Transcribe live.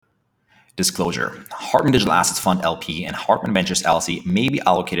Disclosure: Hartman Digital Assets Fund LP and Hartman Ventures LLC may be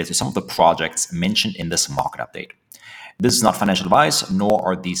allocated to some of the projects mentioned in this market update. This is not financial advice, nor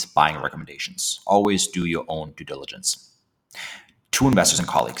are these buying recommendations. Always do your own due diligence. To investors and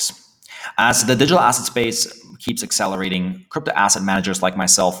colleagues: as the digital asset space keeps accelerating, crypto asset managers like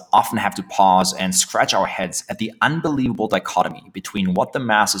myself often have to pause and scratch our heads at the unbelievable dichotomy between what the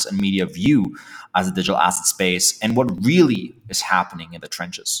masses and media view as the digital asset space and what really is happening in the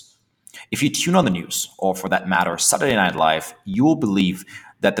trenches. If you tune on the news, or for that matter, Saturday Night Live, you will believe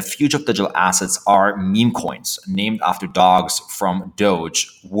that the future of digital assets are meme coins named after dogs from Doge,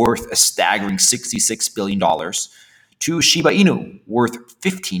 worth a staggering $66 billion, to Shiba Inu, worth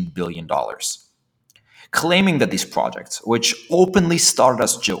 $15 billion. Claiming that these projects, which openly started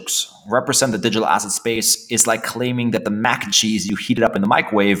as jokes, represent the digital asset space is like claiming that the mac and cheese you heated up in the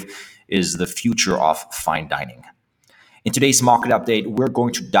microwave is the future of fine dining. In today's market update, we're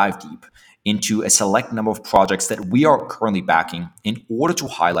going to dive deep into a select number of projects that we are currently backing in order to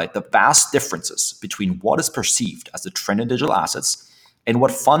highlight the vast differences between what is perceived as the trend in digital assets and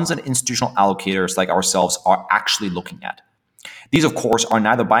what funds and institutional allocators like ourselves are actually looking at. These, of course, are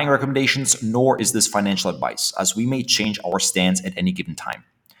neither buying recommendations nor is this financial advice, as we may change our stance at any given time.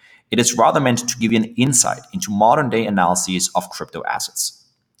 It is rather meant to give you an insight into modern day analyses of crypto assets.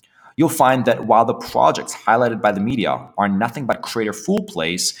 You'll find that while the projects highlighted by the media are nothing but creator fool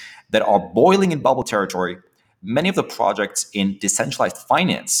plays that are boiling in bubble territory, many of the projects in decentralized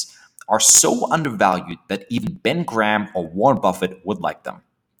finance are so undervalued that even Ben Graham or Warren Buffett would like them.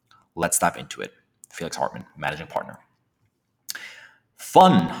 Let's dive into it. Felix Hartman, managing partner.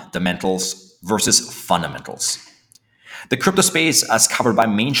 Fundamentals versus fundamentals. The crypto space, as covered by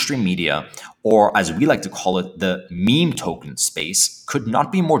mainstream media, or as we like to call it, the meme token space, could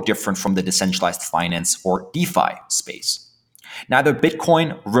not be more different from the decentralized finance or DeFi space. Neither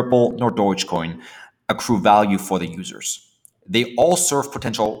Bitcoin, Ripple, nor Dogecoin accrue value for the users. They all serve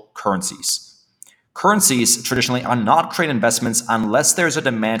potential currencies. Currencies traditionally are not great investments unless there's a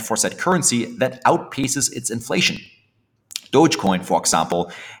demand for said currency that outpaces its inflation. Dogecoin, for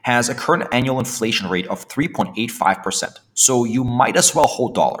example, has a current annual inflation rate of 3.85%, so you might as well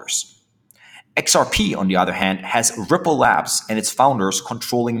hold dollars. XRP, on the other hand, has Ripple Labs and its founders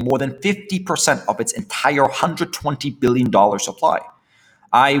controlling more than 50% of its entire $120 billion supply.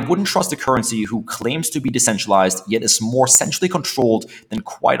 I wouldn't trust a currency who claims to be decentralized yet is more centrally controlled than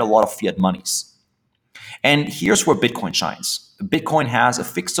quite a lot of fiat monies. And here's where Bitcoin shines. Bitcoin has a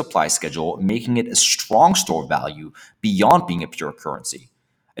fixed supply schedule, making it a strong store of value beyond being a pure currency.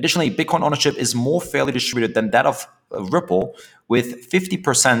 Additionally, Bitcoin ownership is more fairly distributed than that of Ripple, with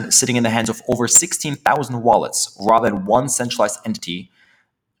 50% sitting in the hands of over 16,000 wallets rather than one centralized entity.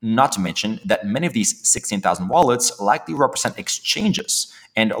 Not to mention that many of these 16,000 wallets likely represent exchanges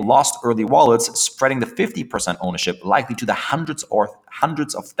and lost early wallets, spreading the 50% ownership likely to the hundreds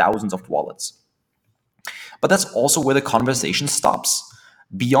of thousands of wallets. But that's also where the conversation stops.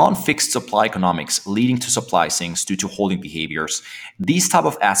 Beyond fixed supply economics leading to supply sinks due to holding behaviors, these type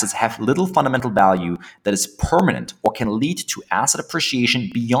of assets have little fundamental value that is permanent or can lead to asset appreciation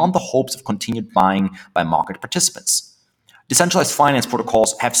beyond the hopes of continued buying by market participants. Decentralized finance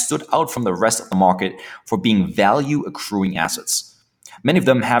protocols have stood out from the rest of the market for being value accruing assets. Many of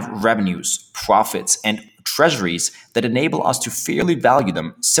them have revenues, profits, and treasuries that enable us to fairly value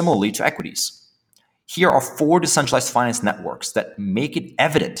them similarly to equities. Here are 4 decentralized finance networks that make it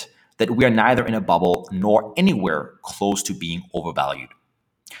evident that we are neither in a bubble nor anywhere close to being overvalued.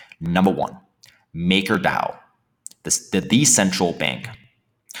 Number 1, MakerDAO, the decentral bank.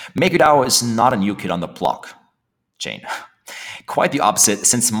 MakerDAO is not a new kid on the block, Jane. Quite the opposite.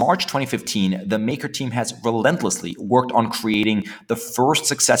 Since March 2015, the Maker team has relentlessly worked on creating the first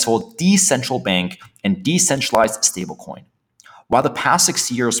successful decentral bank and decentralized stablecoin. While the past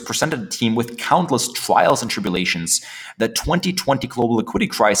 6 years presented the team with countless trials and tribulations, the 2020 global liquidity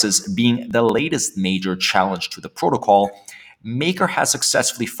crisis being the latest major challenge to the protocol, Maker has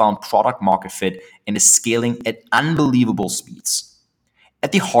successfully found product market fit and is scaling at unbelievable speeds.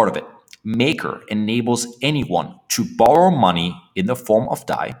 At the heart of it, Maker enables anyone to borrow money in the form of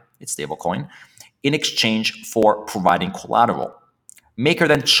DAI, its stablecoin, in exchange for providing collateral. Maker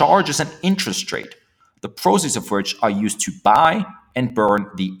then charges an interest rate, the proceeds of which are used to buy and burn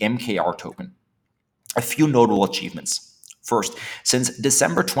the MKR token. A few notable achievements. First, since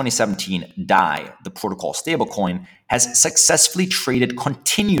December 2017, DAI, the protocol stablecoin, has successfully traded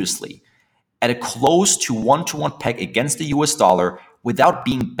continuously at a close to one-to-one peg against the US dollar without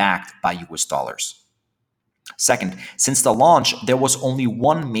being backed by US dollars. Second, since the launch, there was only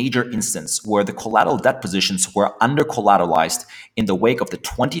one major instance where the collateral debt positions were under-collateralized in the wake of the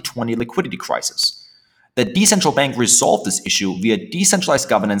 2020 liquidity crisis. The decentral bank resolved this issue via decentralized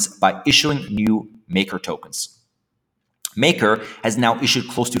governance by issuing new Maker tokens. Maker has now issued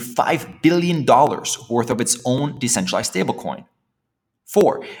close to $5 billion worth of its own decentralized stablecoin.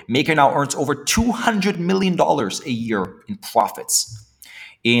 4. Maker now earns over $200 million a year in profits.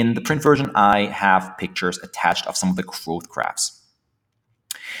 In the print version, I have pictures attached of some of the growth graphs.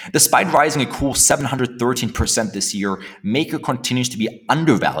 Despite rising a cool 713% this year, Maker continues to be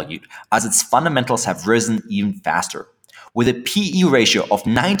undervalued as its fundamentals have risen even faster. With a PE ratio of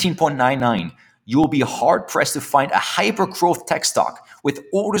 19.99, you will be hard-pressed to find a hyper-growth tech stock with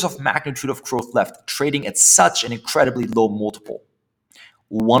orders of magnitude of growth left trading at such an incredibly low multiple.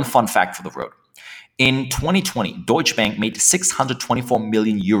 One fun fact for the road. In 2020, Deutsche Bank made 624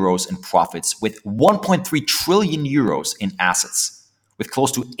 million euros in profits with 1.3 trillion euros in assets, with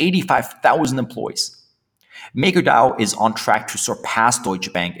close to 85,000 employees. MakerDAO is on track to surpass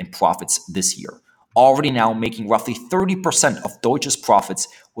Deutsche Bank in profits this year, already now making roughly 30% of Deutsche's profits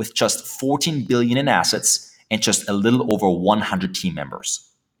with just 14 billion in assets and just a little over 100 team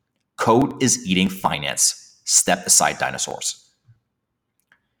members. Code is eating finance. Step aside, dinosaurs.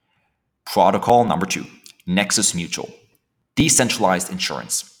 Protocol number 2, Nexus Mutual, decentralized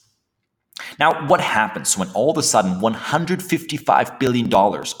insurance. Now, what happens when all of a sudden $155 billion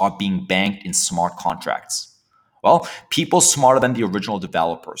are being banked in smart contracts? Well, people smarter than the original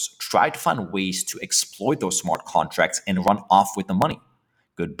developers try to find ways to exploit those smart contracts and run off with the money.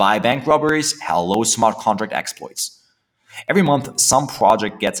 Goodbye bank robberies, hello smart contract exploits. Every month, some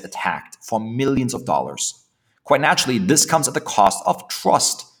project gets attacked for millions of dollars. Quite naturally, this comes at the cost of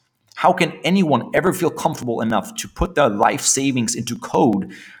trust. How can anyone ever feel comfortable enough to put their life savings into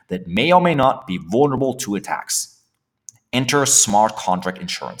code that may or may not be vulnerable to attacks? Enter smart contract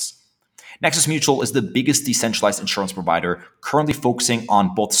insurance. Nexus Mutual is the biggest decentralized insurance provider, currently focusing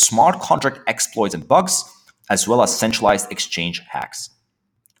on both smart contract exploits and bugs, as well as centralized exchange hacks.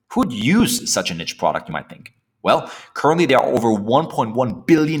 Who'd use such a niche product, you might think? Well, currently there are over $1.1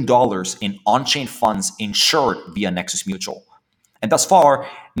 billion in on-chain funds insured via Nexus Mutual. And thus far,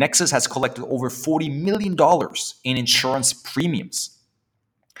 Nexus has collected over $40 million in insurance premiums.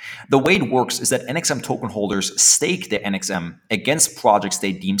 The way it works is that NXM token holders stake their NXM against projects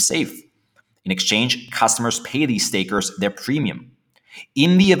they deem safe. In exchange, customers pay these stakers their premium.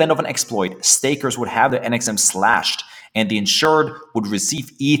 In the event of an exploit, stakers would have their NXM slashed, and the insured would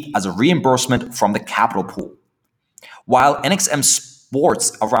receive ETH as a reimbursement from the capital pool. While NXM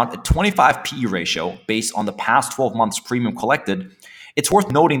sports around a 25 PE ratio based on the past 12 months premium collected, it's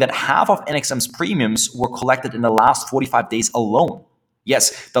worth noting that half of NXM's premiums were collected in the last 45 days alone.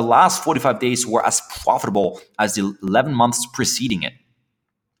 Yes, the last 45 days were as profitable as the 11 months preceding it.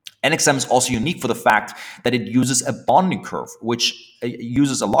 NXM is also unique for the fact that it uses a bonding curve, which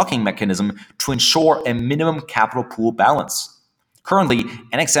uses a locking mechanism to ensure a minimum capital pool balance. Currently,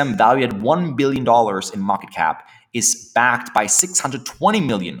 NXM, valued at $1 billion in market cap, is backed by $620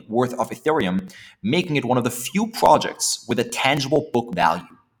 million worth of Ethereum, making it one of the few projects with a tangible book value.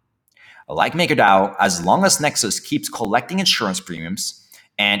 Like MakerDAO, as long as Nexus keeps collecting insurance premiums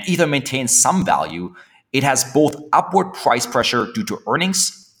and Ether maintains some value, it has both upward price pressure due to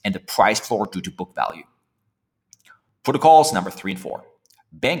earnings and the price floor due to book value. Protocols number 3 and 4,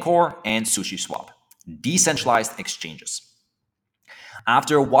 Bancor and SushiSwap, decentralized exchanges.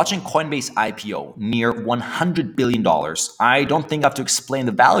 After watching Coinbase IPO near $100 billion, I don't think I have to explain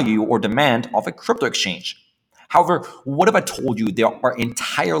the value or demand of a crypto exchange. However, what if I told you there are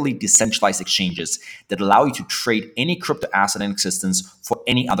entirely decentralized exchanges that allow you to trade any crypto asset in existence for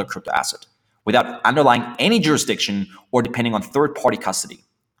any other crypto asset, without underlying any jurisdiction or depending on third-party custody?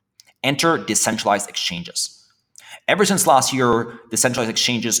 Enter decentralized exchanges. Ever since last year, decentralized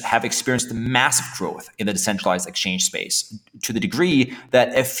exchanges have experienced massive growth in the decentralized exchange space, to the degree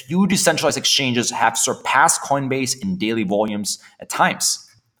that a few decentralized exchanges have surpassed Coinbase in daily volumes at times.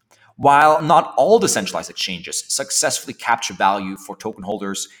 While not all decentralized exchanges successfully capture value for token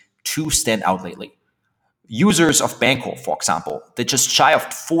holders, two stand out lately. Users of Bancor, for example, did just shy of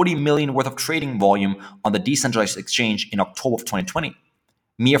 40 million worth of trading volume on the decentralized exchange in October of 2020.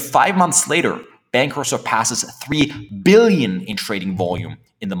 Mere 5 months later, Bancor surpasses 3 billion in trading volume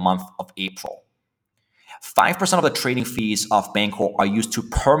in the month of April. 5% of the trading fees of Bancor are used to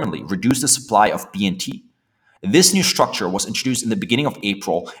permanently reduce the supply of BNT. This new structure was introduced in the beginning of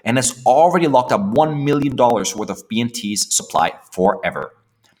April and has already locked up $1 million worth of BNT's supply forever.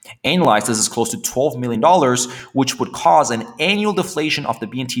 Annualized, this is close to $12 million, which would cause an annual deflation of the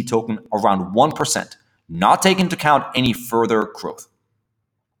BNT token around 1%, not taking into account any further growth.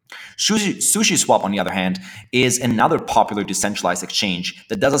 SushiSwap, on the other hand, is another popular decentralized exchange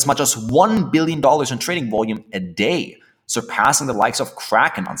that does as much as $1 billion in trading volume a day, surpassing the likes of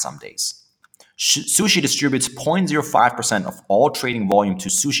Kraken on some days. Sushi distributes 0.05% of all trading volume to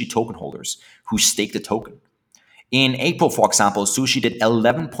Sushi token holders who stake the token. In April, for example, Sushi did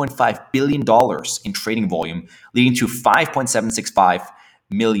 $11.5 billion in trading volume, leading to $5.765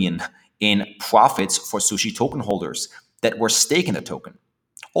 million in profits for Sushi token holders that were staking the token.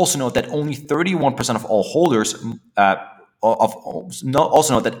 Also note that only 31% of all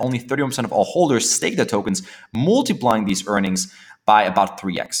holders stake the tokens, multiplying these earnings by about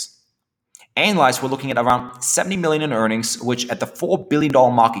 3x. Annualized, we're looking at around 70 million in earnings, which at the $4 billion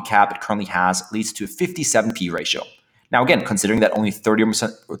market cap it currently has leads to a 57 P ratio. Now, again, considering that only 31%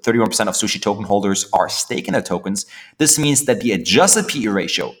 of Sushi token holders are staking the tokens, this means that the adjusted PE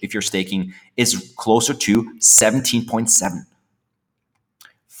ratio, if you're staking, is closer to 17.7.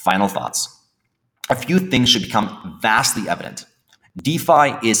 Final thoughts. A few things should become vastly evident.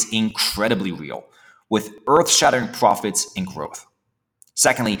 DeFi is incredibly real, with earth-shattering profits and growth.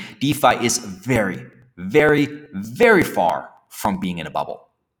 Secondly, DeFi is very, very, very far from being in a bubble.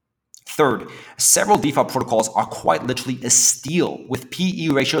 Third, several DeFi protocols are quite literally a steal, with PE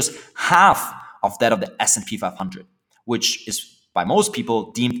ratios half of that of the S&P 500, which is by most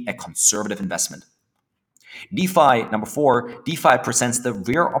people deemed a conservative investment. DeFi, number 4, DeFi presents the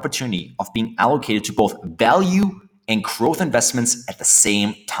rare opportunity of being allocated to both value and growth investments at the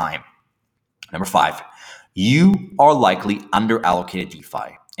same time. Number 5, you are likely underallocated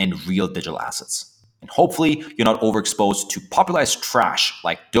DeFi and real digital assets. And hopefully you're not overexposed to popularized trash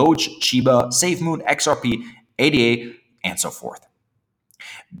like Doge, Shiba, SafeMoon, XRP, ADA, and so forth.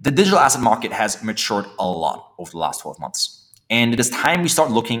 The digital asset market has matured a lot over the last 12 months. And it is time we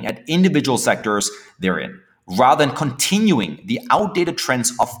start looking at individual sectors therein, rather than continuing the outdated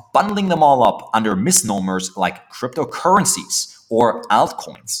trends of bundling them all up under misnomers like cryptocurrencies or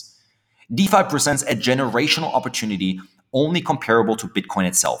altcoins. DeFi presents a generational opportunity only comparable to Bitcoin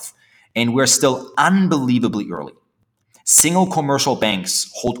itself, and we're still unbelievably early. Single commercial banks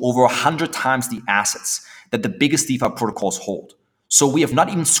hold over 100 times the assets that the biggest DeFi protocols hold. So we have not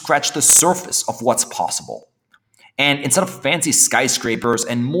even scratched the surface of what's possible. And instead of fancy skyscrapers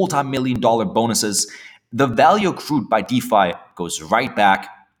and multi-million-dollar bonuses, the value accrued by DeFi goes right back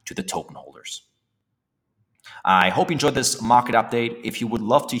to the token holders. I hope you enjoyed this market update. If you would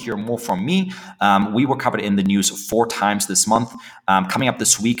love to hear more from me, we were covered in the news 4 times this month. Coming up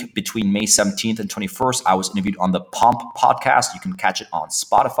this week between May 17th and 21st, I was interviewed on the Pump podcast. You can catch it on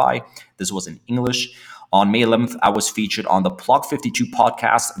Spotify. This was in English. On May 11th, I was featured on the Block 52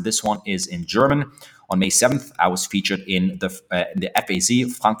 podcast. This one is in German. On May 7th, I was featured in the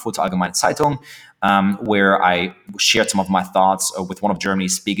FAZ, Frankfurter Allgemeine Zeitung, where I shared some of my thoughts with one of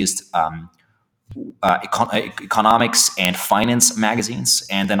Germany's biggest economics and finance magazines.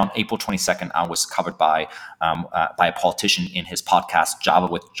 And then on April 22nd, I was covered by a politician in his podcast, Java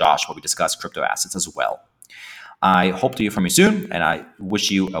with Josh, where we discuss crypto assets as well. I hope to hear from you soon, and I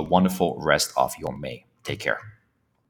wish you a wonderful rest of your May. Take care.